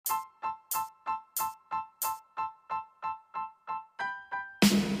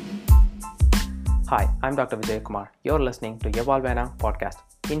Hi, I'm Dr. Vijay Kumar. You're listening to Evolvena podcast.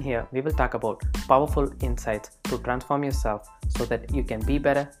 In here, we will talk about powerful insights to transform yourself so that you can be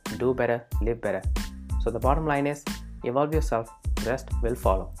better, do better, live better. So the bottom line is, evolve yourself, rest will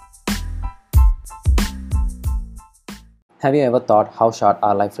follow. Have you ever thought how short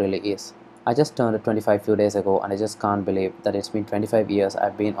our life really is? I just turned 25 few days ago and I just can't believe that it's been 25 years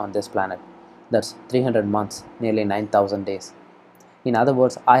I've been on this planet. That's 300 months, nearly 9,000 days. In other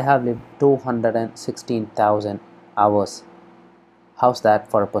words, I have lived 216,000 hours. How's that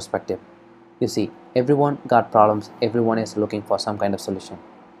for a perspective? You see, everyone got problems, everyone is looking for some kind of solution.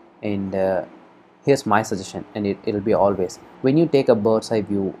 And here's my suggestion, and it'll be always when you take a bird's eye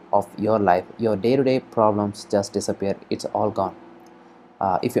view of your life, your day to day problems just disappear, it's all gone.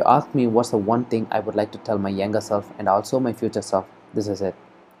 If you ask me what's the one thing I would like to tell my younger self and also my future self, this is it.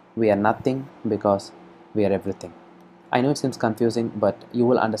 We are nothing because we are everything. I know it seems confusing, but you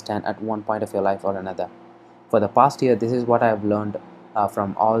will understand at one point of your life or another. For the past year, this is what I have learned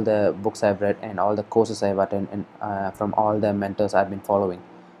from all the books I've read and all the courses I've attended and from all the mentors I've been following.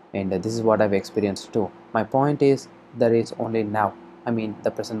 And this is what I've experienced too. My point is, there is only now. I mean,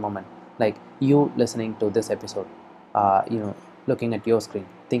 the present moment. Like you listening to this episode, looking at your screen,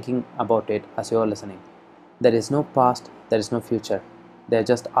 thinking about it as you're listening. There is no past, there is no future. They're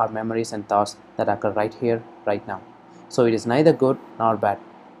just our memories and thoughts that occur right here, right now. So it is neither good nor bad,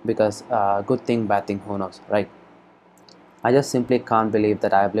 because good thing, bad thing, who knows, right? I just simply can't believe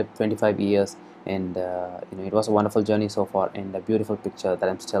that I have lived 25 years, and it was a wonderful journey so far, and a beautiful picture that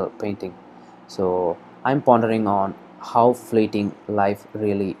I'm still painting. So I'm pondering on how fleeting life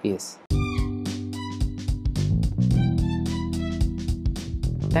really is.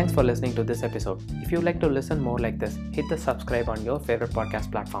 Thanks for listening to this episode. If you'd like to listen more like this, hit the subscribe on your favorite podcast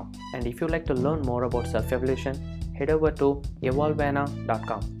platform. And if you'd like to learn more about self-evolution, head over to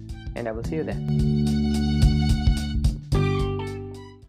evolvena.com, and I will see you there.